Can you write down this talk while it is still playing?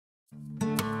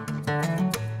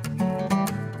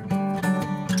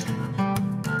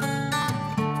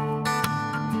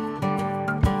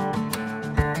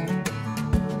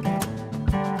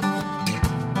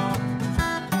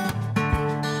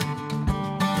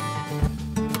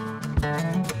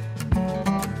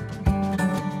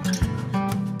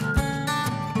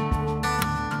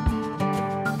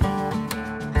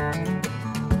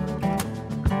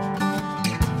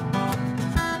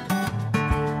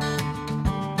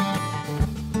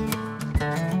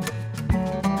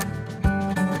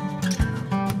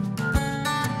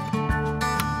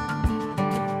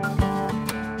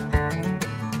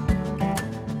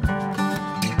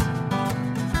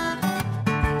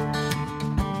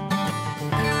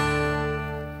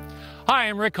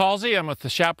I'm Rick Halsey. I'm with the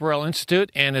Chaparral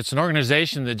Institute, and it's an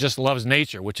organization that just loves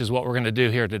nature, which is what we're going to do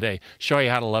here today, show you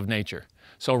how to love nature.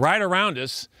 So right around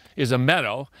us is a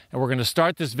meadow, and we're going to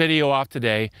start this video off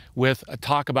today with a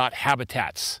talk about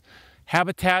habitats.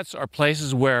 Habitats are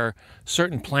places where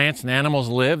certain plants and animals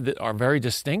live that are very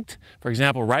distinct. For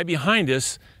example, right behind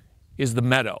us is the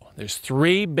meadow. There's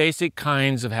three basic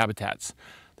kinds of habitats.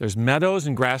 There's meadows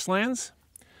and grasslands.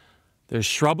 There's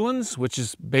shrublands, which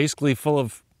is basically full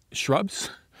of shrubs.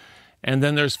 And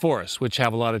then there's forests, which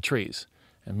have a lot of trees.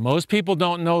 And most people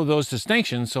don't know those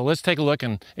distinctions, so let's take a look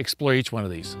and explore each one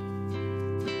of these.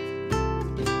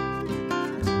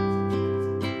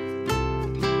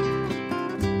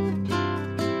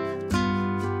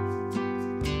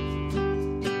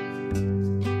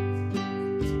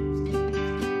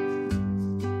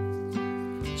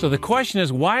 So the question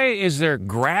is, why is there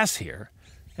grass here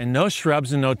and no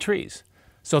shrubs and no trees?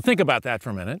 So think about that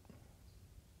for a minute.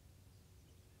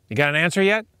 You got an answer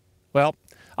yet? Well,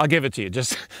 I'll give it to you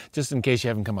just in case you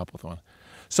haven't come up with one.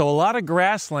 So a lot of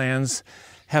grasslands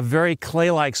have very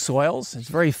clay-like soils. It's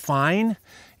very fine,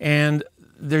 and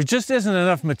there just isn't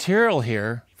enough material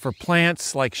here for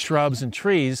plants like shrubs and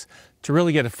trees to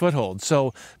really get a foothold.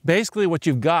 So basically what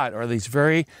you've got are these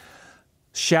very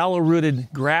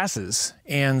shallow-rooted grasses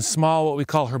and small, what we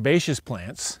call herbaceous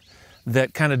plants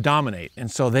that kind of dominate.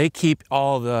 And so they keep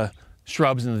all the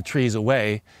shrubs and the trees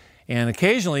away. And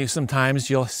occasionally, sometimes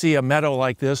you'll see a meadow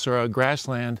like this or a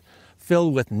grassland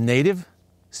filled with native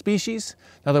species.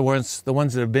 In other words, the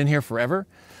ones that have been here forever.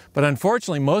 But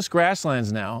unfortunately, most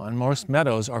grasslands now and most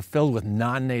meadows are filled with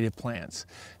non-native plants.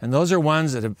 And those are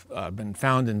ones that have been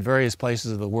found in various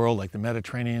places of the world, like the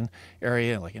Mediterranean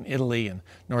area, like in Italy and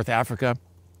North Africa.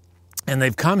 And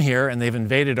they've come here and they've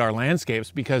invaded our landscapes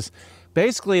because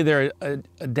basically they're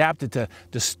adapted to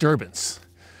disturbance.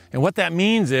 And what that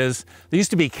means is there used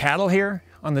to be cattle here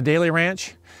on the Daley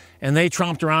ranch, and they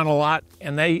tromped around a lot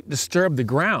and they disturbed the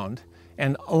ground.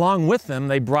 And along with them,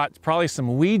 they brought probably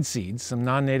some weed seeds, some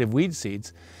non-native weed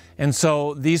seeds. And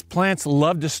so these plants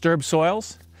love disturbed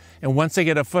soils. And once they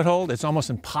get a foothold, it's almost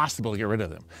impossible to get rid of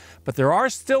them. But there are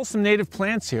still some native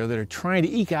plants here that are trying to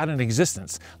eke out an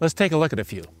existence. Let's take a look at a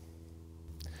few.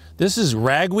 This is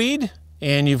ragweed,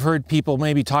 and you've heard people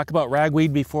maybe talk about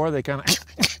ragweed before. They kind of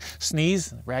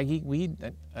sneeze, raggy weed,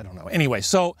 I don't know. Anyway,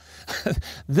 so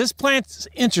this plant's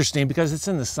interesting because it's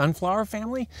in the sunflower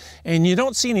family, and you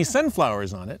don't see any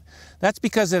sunflowers on it. That's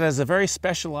because it has a very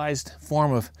specialized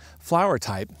form of flower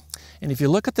type. And if you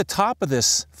look at the top of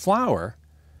this flower,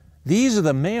 these are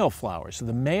the male flowers. So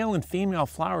the male and female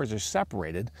flowers are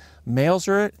separated. Males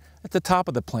are at the top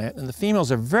of the plant, and the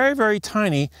females are very, very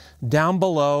tiny down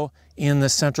below in the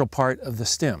central part of the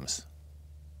stems.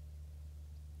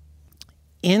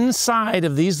 Inside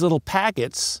of these little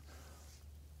packets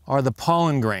are the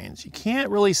pollen grains. You can't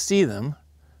really see them,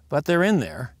 but they're in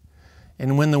there.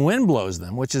 And when the wind blows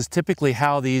them, which is typically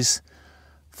how these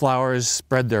flowers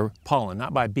spread their pollen,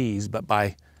 not by bees, but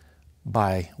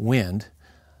by wind,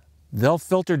 they'll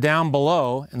filter down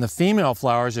below, and the female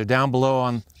flowers are down below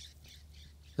on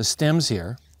the stems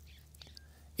here,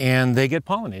 and they get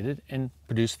pollinated and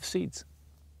produce the seeds.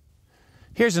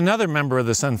 Here's another member of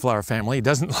the sunflower family. It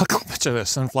doesn't look like much of a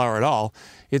sunflower at all.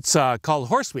 It's called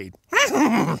horseweed.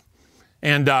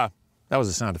 And that was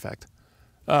a sound effect.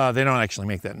 They don't actually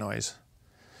make that noise.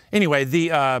 Anyway,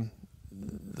 the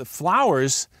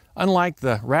flowers, unlike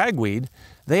the ragweed,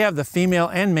 they have the female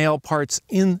and male parts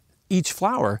in each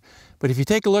flower. But if you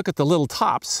take a look at the little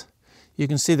tops, you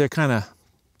can see they're kind of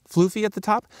floofy at the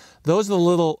top. Those are the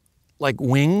little like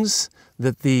wings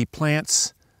that the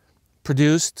plants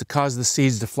produce to cause the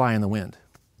seeds to fly in the wind.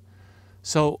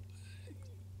 So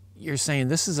you're saying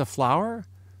this is a flower?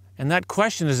 And that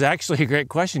question is actually a great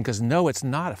question, because no, it's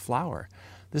not a flower.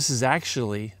 This is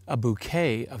actually a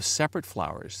bouquet of separate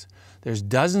flowers. There's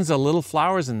dozens of little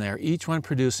flowers in there, each one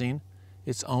producing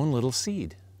its own little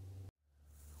seed.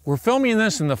 We're filming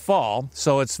this in the fall,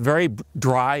 so it's very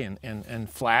dry and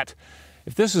flat.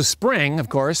 If this was spring, of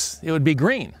course, it would be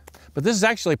green. But this is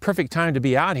actually a perfect time to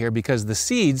be out here because the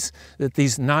seeds that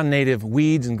these non-native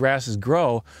weeds and grasses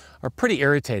grow are pretty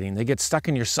irritating. They get stuck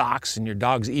in your socks and your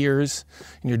dog's ears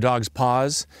and your dog's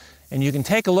paws. And you can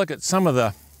take a look at some of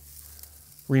the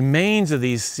remains of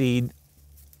these seed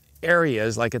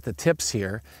areas, like at the tips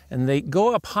here, and they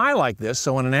go up high like this,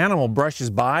 so when an animal brushes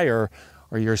by or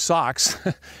your socks,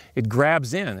 it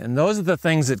grabs in. And those are the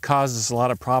things that cause us a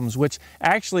lot of problems, which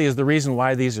actually is the reason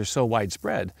why these are so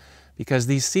widespread. Because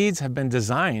these seeds have been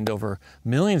designed over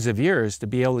millions of years to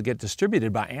be able to get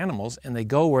distributed by animals, and they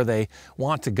go where they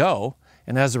want to go.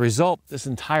 And as a result, this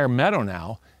entire meadow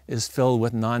now is filled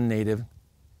with non-native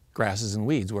grasses and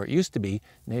weeds where it used to be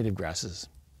native grasses.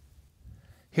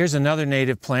 Here's another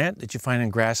native plant that you find in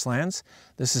grasslands.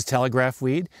 This is telegraph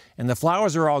weed, and the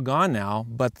flowers are all gone now,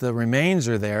 but the remains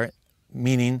are there,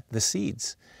 meaning the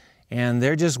seeds. And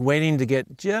they're just waiting to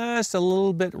get just a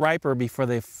little bit riper before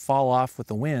they fall off with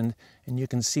the wind, and you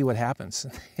can see what happens.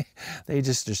 They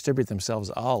just distribute themselves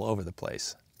all over the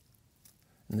place.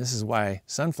 And this is why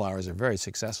sunflowers are very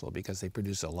successful, because they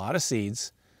produce a lot of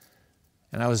seeds.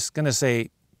 And I was going to say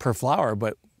per flower,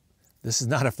 but this is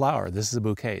not a flower, this is a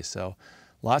bouquet. So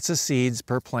lots of seeds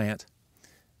per plant,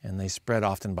 and they spread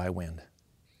often by wind.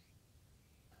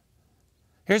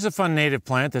 Here's a fun native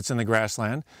plant that's in the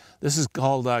grassland. This is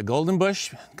called golden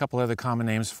bush, a couple other common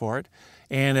names for it.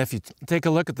 And if you take a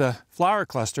look at the flower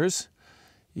clusters,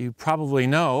 you probably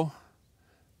know,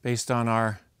 based on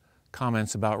our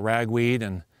comments about ragweed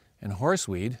and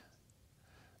horseweed,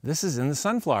 this is in the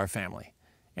sunflower family.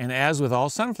 And as with all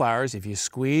sunflowers, if you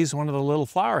squeeze one of the little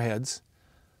flower heads,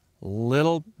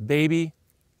 little baby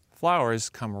flowers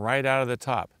come right out of the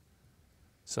top.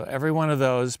 So every one of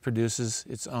those produces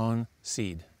its own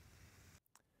seed.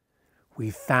 We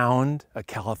found a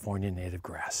California native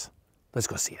grass. Let's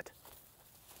go see it.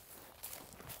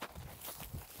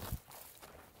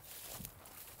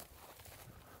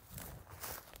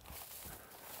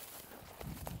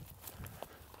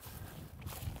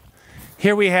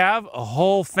 Here we have a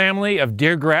whole family of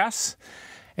deer grass,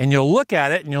 and you'll look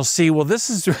at it and you'll see, well, this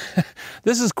is,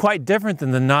 this is quite different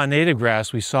than the non-native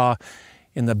grass we saw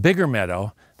in the bigger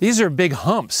meadow. These are big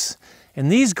humps,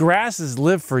 and these grasses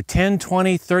live for 10,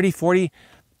 20, 30, 40,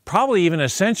 probably even a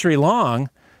century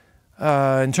long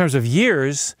in terms of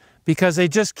years, because they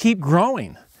just keep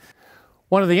growing.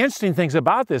 One of the interesting things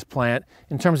about this plant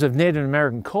in terms of Native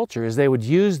American culture is they would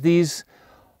use these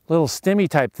little stemmy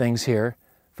type things here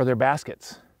for their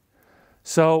baskets.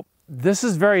 So this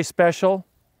is very special.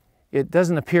 It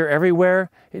doesn't appear everywhere.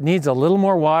 It needs a little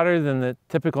more water than the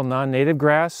typical non-native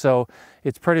grass, so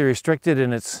it's pretty restricted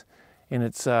in its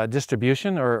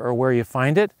distribution or where you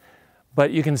find it.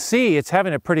 But you can see it's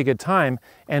having a pretty good time,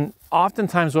 and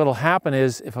oftentimes what will happen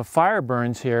is if a fire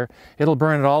burns here, it'll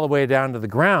burn it all the way down to the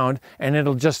ground, and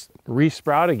it'll just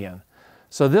re-sprout again.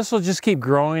 So this will just keep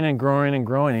growing and growing and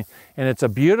growing, and it's a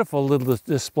beautiful little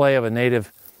display of a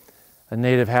native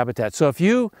habitat. So if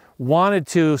you wanted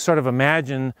to sort of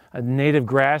imagine a native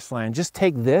grassland, just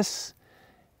take this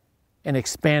and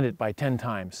expand it by 10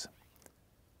 times.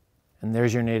 And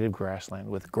there's your native grassland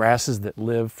with grasses that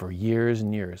live for years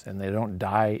and years, and they don't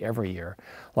die every year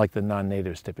like the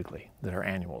non-natives typically, that are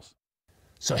annuals.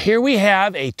 So here we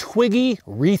have a twiggy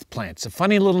wreath plant. It's a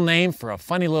funny little name for a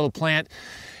funny little plant.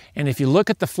 And if you look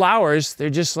at the flowers, they're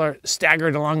just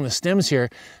staggered along the stems here,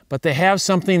 but they have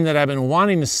something that I've been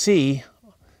wanting to see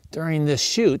during this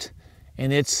shoot,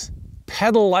 and it's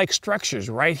petal-like structures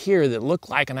right here that look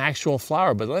like an actual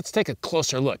flower. But let's take a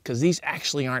closer look, because these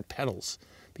actually aren't petals,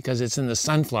 because it's in the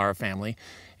sunflower family,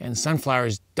 and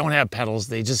sunflowers don't have petals,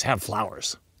 they just have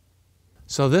flowers.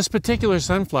 So this particular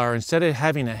sunflower, instead of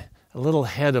having a little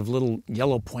head of little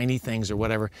yellow pointy things or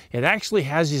whatever, it actually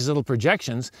has these little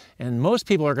projections, and most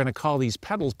people are going to call these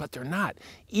petals, but they're not.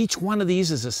 Each one of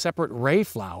these is a separate ray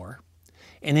flower,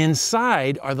 and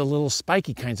inside are the little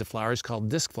spiky kinds of flowers called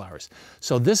disc flowers.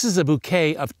 So this is a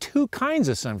bouquet of two kinds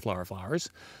of sunflower flowers.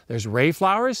 There's ray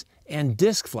flowers and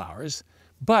disc flowers,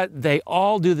 but they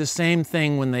all do the same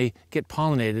thing when they get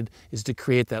pollinated, is to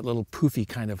create that little poofy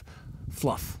kind of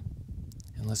fluff.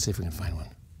 And let's see if we can find one.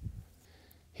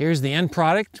 Here's the end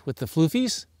product with the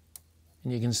floofies,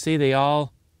 and you can see they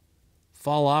all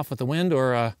fall off with the wind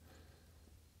or a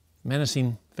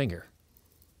menacing finger,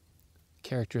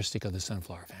 characteristic of the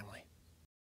sunflower family.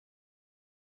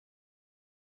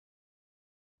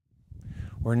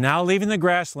 We're now leaving the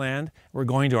grassland. We're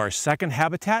going to our second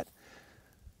habitat.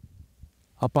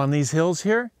 Up on these hills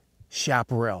here,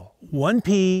 Chaparral. 1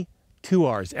 P, 2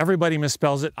 R's. Everybody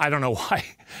misspells it. I don't know why,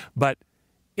 but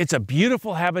it's a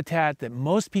beautiful habitat that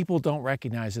most people don't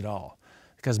recognize at all,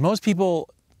 because most people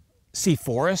see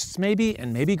forests maybe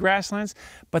and maybe grasslands,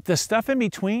 but the stuff in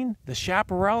between, the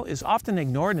chaparral, is often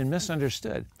ignored and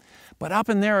misunderstood. But up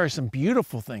in there are some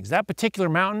beautiful things. That particular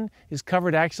mountain is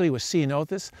covered actually with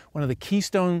ceanothus, one of the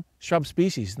keystone shrub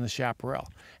species in the chaparral.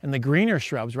 And the greener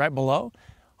shrubs right below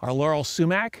are laurel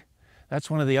sumac. That's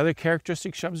one of the other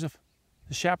characteristic shrubs of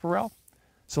the chaparral.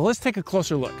 So let's take a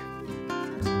closer look.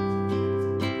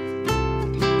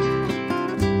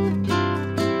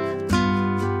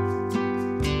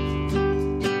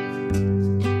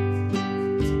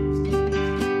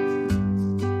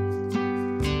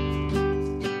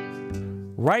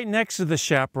 Right next to the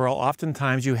chaparral,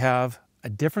 oftentimes you have a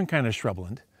different kind of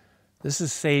shrubland This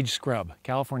is sage scrub,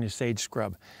 California sage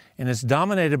scrub. And it's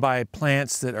dominated by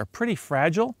plants that are pretty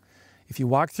fragile. If you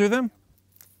walk through them,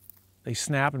 they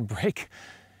snap and break.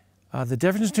 The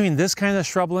difference between this kind of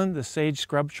shrubland, the sage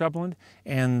scrub shrubland,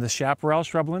 and the chaparral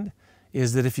shrubland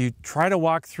is that if you try to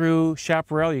walk through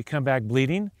chaparral, you come back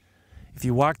bleeding. If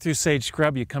you walk through sage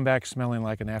scrub, you come back smelling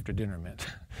like an after-dinner mint.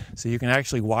 So you can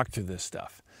actually walk through this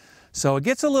stuff. So it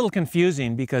gets a little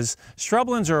confusing because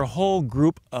shrublands are a whole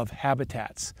group of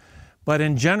habitats. But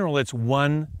in general, it's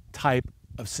one type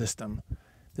of system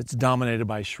that's dominated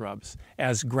by shrubs.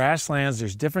 As grasslands,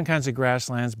 there's different kinds of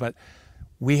grasslands, but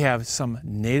we have some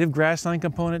native grassland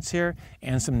components here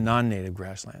and some non-native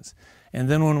grasslands. And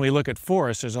then when we look at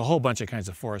forests, there's a whole bunch of kinds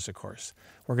of forests, of course.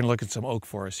 We're going to look at some oak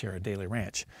forests here at Daley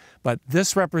Ranch. But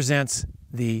this represents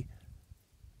the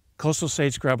coastal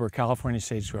sage scrub or California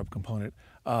sage scrub component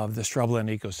of the shrubland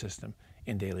ecosystem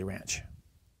in Daley Ranch.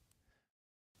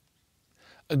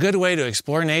 A good way to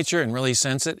explore nature and really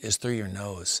sense it is through your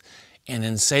nose. And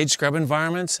in sage scrub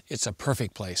environments, it's a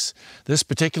perfect place. This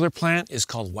particular plant is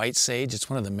called white sage. It's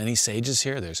one of the many sages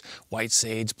here. There's white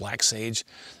sage, black sage.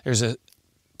 There's a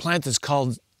plant that's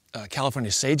called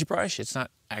California sagebrush. It's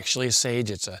not actually a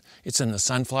sage. It's in the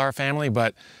sunflower family,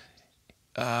 but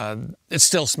it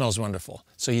still smells wonderful.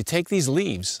 So you take these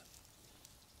leaves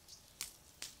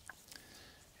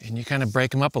and you kind of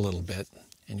break them up a little bit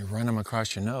and you run them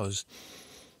across your nose.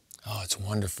 Oh, it's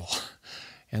wonderful.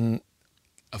 And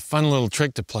a fun little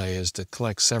trick to play is to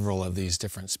collect several of these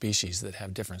different species that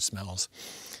have different smells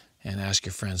and ask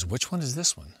your friends, which one is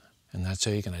this one? And that's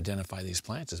how you can identify these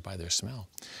plants, is by their smell.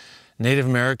 Native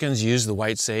Americans use the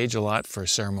white sage a lot for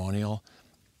ceremonial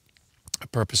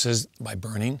purposes by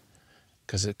burning,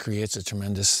 because it creates a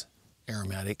tremendous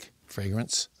aromatic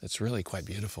fragrance that's really quite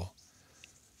beautiful.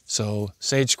 So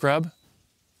sage scrub,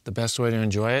 the best way to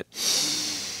enjoy it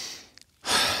is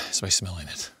by smelling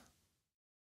it.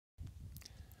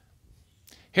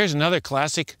 Here's another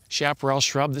classic chaparral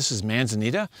shrub. This is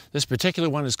manzanita. This particular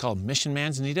one is called mission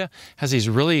manzanita. Has these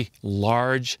really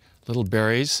large little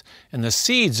berries, and the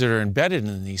seeds that are embedded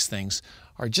in these things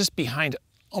are just behind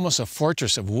almost a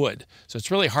fortress of wood. So it's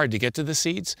really hard to get to the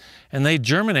seeds, and they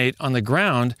germinate on the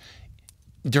ground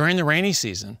during the rainy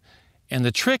season. And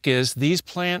the trick is these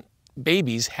plant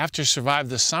babies have to survive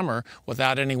the summer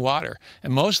without any water,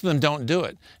 and most of them don't do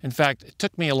it. In fact, it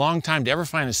took me a long time to ever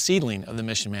find a seedling of the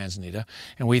mission manzanita,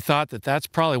 and we thought that that's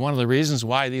probably one of the reasons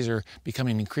why these are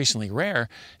becoming increasingly rare,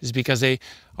 is because they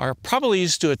are probably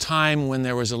used to a time when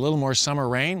there was a little more summer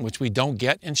rain, which we don't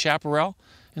get in Chaparral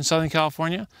in Southern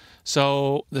California.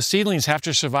 So the seedlings have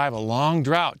to survive a long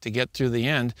drought to get through the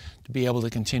end to be able to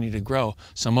continue to grow.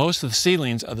 So most of the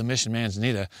seedlings of the mission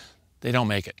manzanita, they don't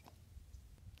make it.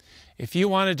 If you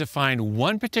wanted to find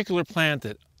one particular plant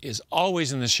that is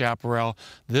always in the chaparral,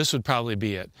 this would probably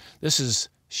be it. This is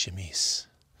chemise.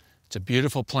 It's a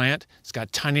beautiful plant. It's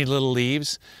got tiny little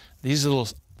leaves. These little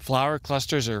flower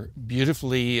clusters are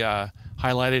beautifully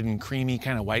highlighted in creamy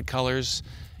kind of white colors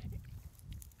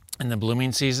in the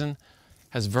blooming season.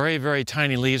 Has very, very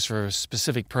tiny leaves for a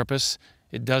specific purpose.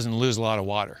 It doesn't lose a lot of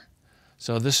water.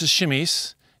 So this is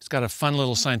chemise. It's got a fun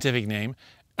little scientific name,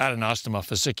 Adenostoma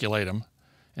fasciculatum.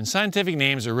 And scientific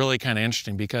names are really kind of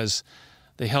interesting because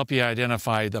they help you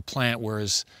identify the plant,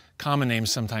 whereas common names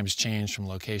sometimes change from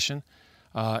location.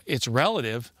 Its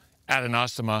relative,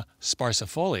 Adenostoma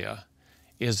sparsifolia,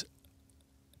 is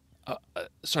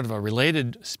sort of a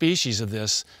related species of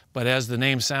this, but as the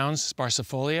name sounds,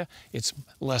 sparsifolia, it's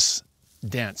less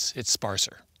dense, it's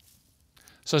sparser.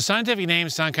 So scientific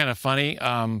names sound kind of funny,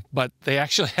 but they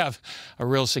actually have a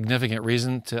real significant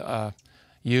reason to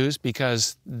use,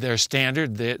 because they're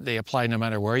standard, they apply no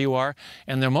matter where you are,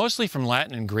 and they're mostly from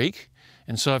Latin and Greek.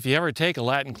 And so if you ever take a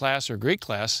Latin class or Greek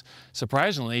class,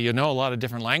 surprisingly, you know a lot of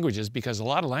different languages, because a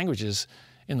lot of languages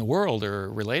in the world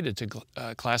are related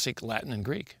to classic Latin and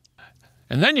Greek.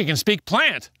 And then you can speak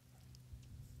plant.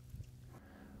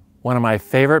 One of my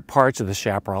favorite parts of the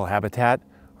chaparral habitat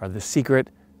are the secret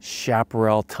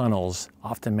chaparral tunnels,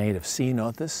 often made of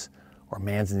ceanothus or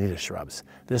manzanita shrubs.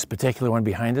 This particular one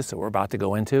behind us that we're about to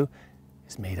go into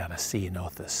is made out of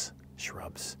ceanothus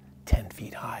shrubs, 10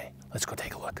 feet high. Let's go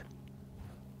take a look.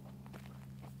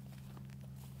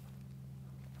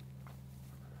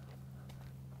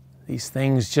 These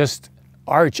things just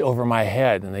arch over my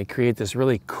head and they create this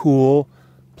really cool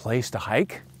place to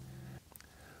hike.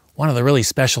 One of the really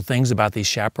special things about these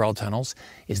chaparral tunnels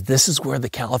is this is where the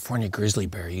California grizzly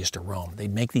bear used to roam.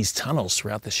 They'd make these tunnels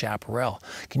throughout the chaparral.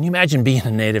 Can you imagine being a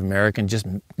Native American, just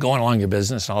going along your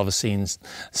business and all of a sudden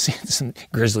seeing some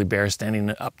grizzly bear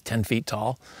standing up 10 feet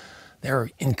tall? They're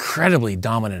incredibly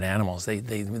dominant animals.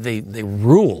 They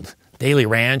ruled Daley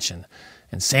Ranch and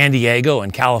San Diego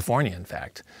and California, in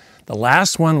fact. The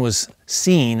last one was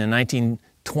seen in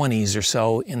 1920s or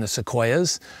so in the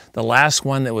sequoias. The last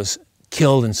one that was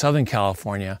killed in Southern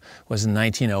California was in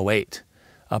 1908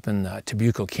 up in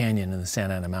Tabuco Canyon in the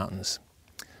Santa Ana Mountains.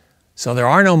 So there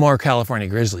are no more California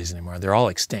grizzlies anymore. They're all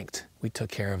extinct. We took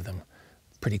care of them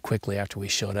pretty quickly after we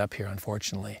showed up here,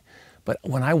 unfortunately. But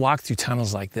when I walk through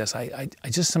tunnels like this, I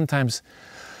just sometimes,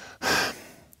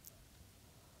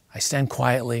 I stand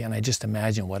quietly and I just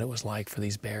imagine what it was like for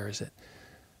these bears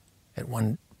at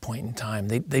one point in time.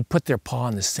 They put their paw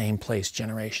in the same place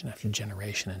generation after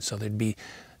generation. And so there'd be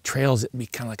trails that'd be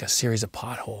kind of like a series of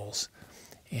potholes.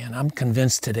 And I'm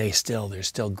convinced today there's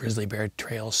still grizzly bear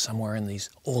trails somewhere in these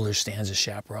older stands of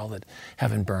Chaparral that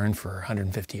haven't burned for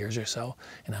 150 years or so,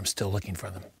 and I'm still looking for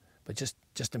them. But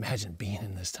just imagine being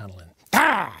in this tunnel and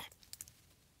ah!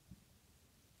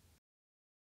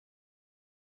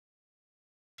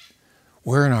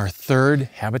 We're in our third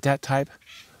habitat type,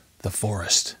 the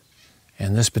forest.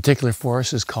 And this particular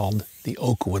forest is called the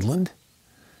oak woodland.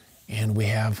 And we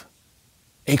have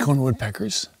acorn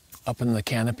woodpeckers up in the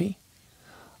canopy,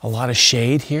 a lot of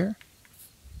shade here,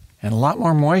 and a lot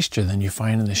more moisture than you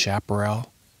find in the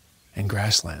chaparral and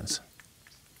grasslands.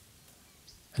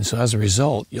 And so as a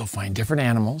result, you'll find different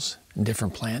animals and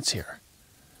different plants here.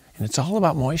 And it's all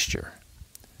about moisture.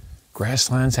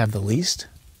 Grasslands have the least.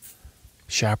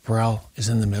 Chaparral is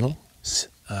in the middle,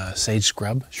 sage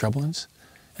shrublands.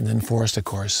 And then forests, of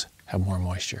course, have more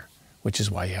moisture, which is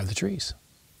why you have the trees.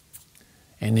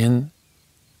 And in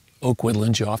oak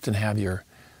woodlands, you often have your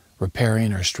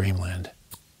riparian or streamland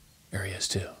areas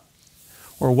too.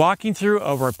 We're walking through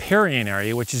a riparian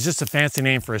area, which is just a fancy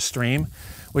name for a stream,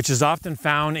 which is often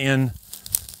found in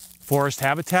forest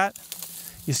habitat.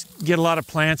 You get a lot of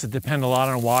plants that depend a lot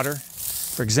on water.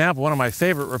 For example, one of my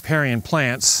favorite riparian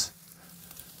plants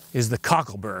is the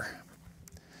cocklebur.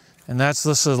 And that's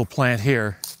this little plant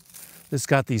here. It's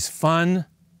got these fun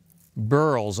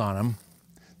burls on them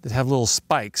that have little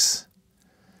spikes.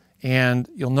 And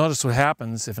you'll notice what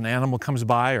happens if an animal comes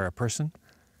by or a person.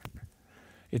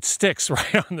 It sticks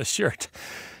right on the shirt.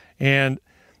 And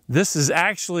this is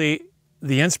actually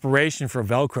the inspiration for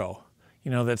Velcro.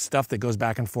 You know, that stuff that goes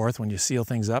back and forth when you seal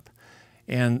things up.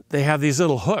 And they have these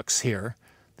little hooks here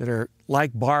that are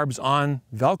like barbs on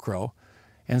Velcro.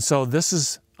 And so this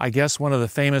is, I guess, one of the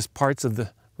famous parts of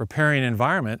the riparian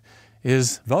environment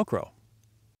is Velcro.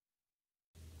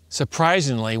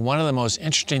 Surprisingly, one of the most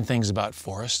interesting things about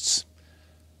forests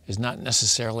is not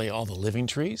necessarily all the living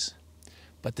trees,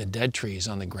 but the dead trees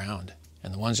on the ground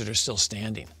and the ones that are still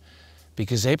standing,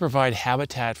 because they provide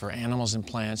habitat for animals and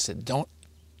plants that don't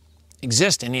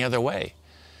exist any other way.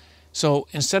 So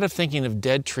instead of thinking of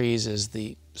dead trees as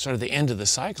the sort of the end of the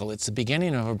cycle, it's the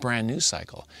beginning of a brand new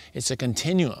cycle. It's a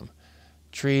continuum.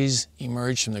 Trees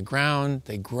emerge from the ground,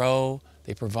 they grow,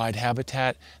 they provide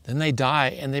habitat, then they die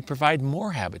and they provide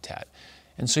more habitat.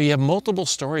 And so you have multiple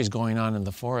stories going on in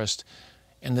the forest,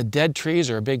 and the dead trees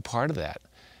are a big part of that.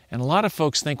 And a lot of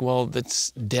folks think, well,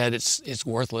 that's dead, it's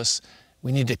worthless.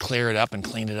 We need to clear it up and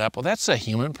clean it up. Well, that's a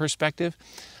human perspective.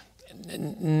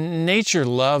 Nature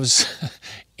loves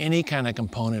any kind of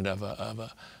component of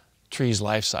a tree's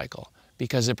life cycle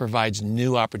because it provides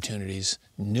new opportunities,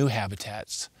 new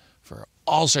habitats for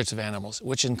all sorts of animals,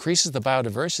 which increases the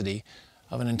biodiversity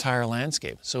of an entire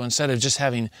landscape. So instead of just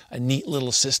having a neat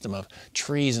little system of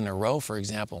trees in a row, for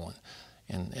example,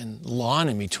 and lawn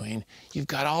in between, you've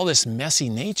got all this messy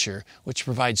nature which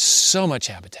provides so much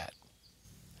habitat.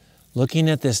 Looking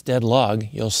at this dead log,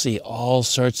 you'll see all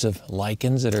sorts of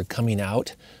lichens that are coming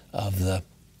out of the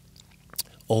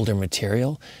older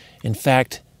material. In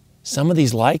fact, some of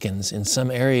these lichens in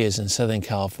some areas in Southern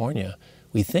California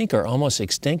we think are almost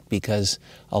extinct because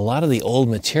a lot of the old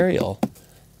material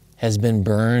has been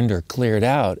burned or cleared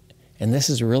out, and this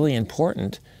is really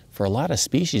important for a lot of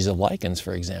species of lichens,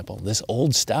 for example. This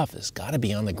old stuff has got to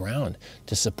be on the ground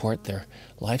to support their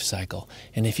life cycle.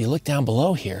 And if you look down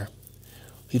below here,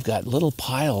 we've got little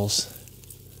piles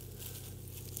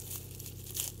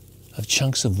of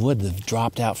chunks of wood that have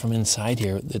dropped out from inside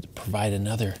here that provide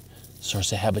another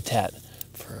source of habitat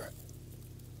for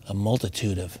a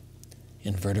multitude of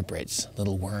invertebrates,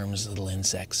 little worms, little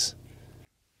insects.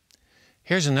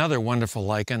 Here's another wonderful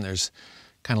lichen. There's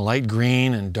kind of light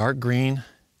green and dark green.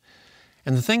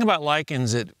 And the thing about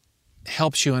lichens, it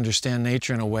helps you understand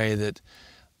nature in a way that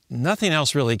nothing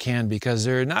else really can, because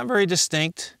they're not very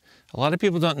distinct. A lot of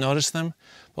people don't notice them.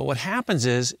 But what happens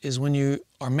is when you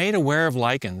are made aware of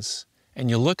lichens and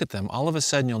you look at them, all of a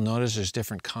sudden you'll notice there's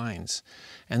different kinds.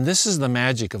 And this is the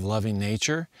magic of loving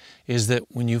nature, is that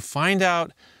when you find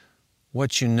out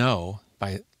what you know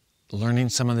by learning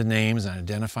some of the names and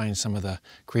identifying some of the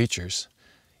creatures,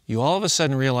 you all of a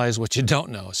sudden realize what you don't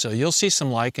know. So you'll see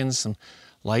some lichens, some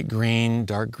light green,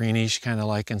 dark greenish kind of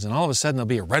lichens, and all of a sudden there'll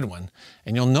be a red one,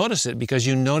 and you'll notice it because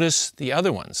you notice the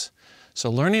other ones. So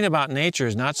learning about nature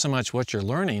is not so much what you're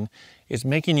learning, it's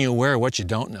making you aware of what you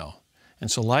don't know.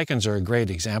 And so lichens are a great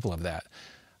example of that.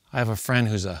 I have a friend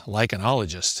who's a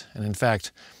lichenologist, and in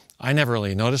fact, I never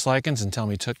really noticed lichens until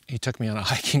he took me on a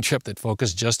hiking trip that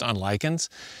focused just on lichens,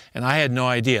 and I had no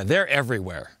idea. They're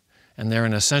everywhere, and they're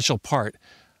an essential part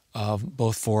of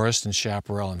both forest and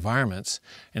chaparral environments.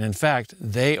 And in fact,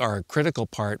 they are a critical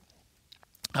part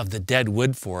of the dead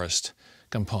wood forest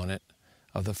component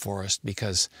of the forest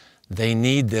because they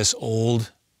need this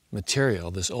old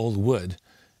material, this old wood,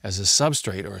 as a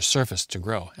substrate or a surface to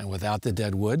grow. And without the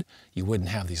dead wood, you wouldn't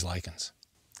have these lichens.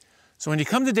 So when you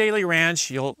come to Daley Ranch,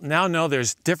 you'll now know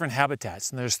there's different habitats,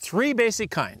 and there's 3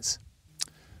 basic kinds.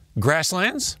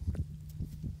 Grasslands,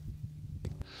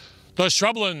 the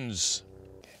shrublands,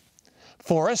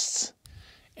 forests,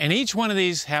 and each one of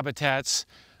these habitats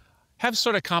have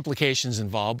sort of complications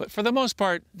involved, but for the most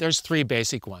part, there's 3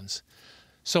 basic ones.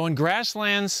 So in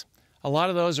grasslands, a lot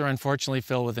of those are unfortunately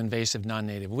filled with invasive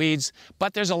non-native weeds,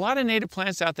 but there's a lot of native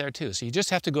plants out there too, so you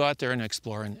just have to go out there and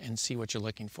explore and see what you're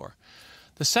looking for.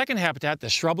 The second habitat, the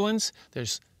shrublands,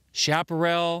 there's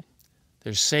chaparral,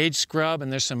 there's sage scrub,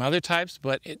 and there's some other types,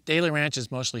 but Daley Ranch is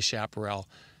mostly chaparral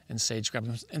and sage scrub.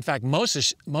 In fact,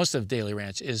 most of Daley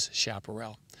Ranch is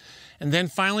chaparral. And then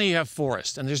finally you have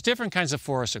forest, and there's different kinds of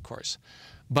forests, of course.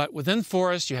 But within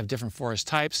forest, you have different forest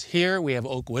types. Here we have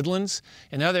oak woodlands.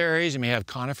 In other areas, you may have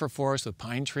conifer forest with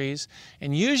pine trees.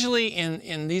 And usually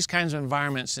in these kinds of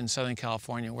environments in Southern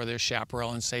California where there's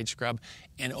chaparral and sage scrub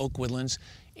and oak woodlands,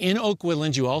 in oak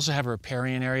woodlands, you also have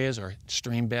riparian areas or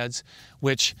stream beds,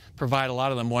 which provide a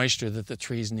lot of the moisture that the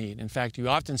trees need. In fact, you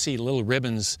often see little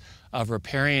ribbons of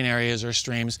riparian areas or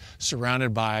streams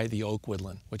surrounded by the oak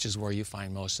woodland, which is where you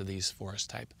find most of these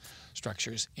forest-type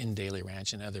structures in Daley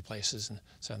Ranch and other places in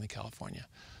Southern California.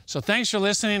 So thanks for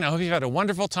listening. I hope you've had a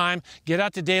wonderful time. Get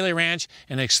out to Daley Ranch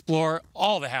and explore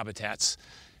all the habitats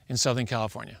in Southern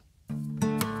California.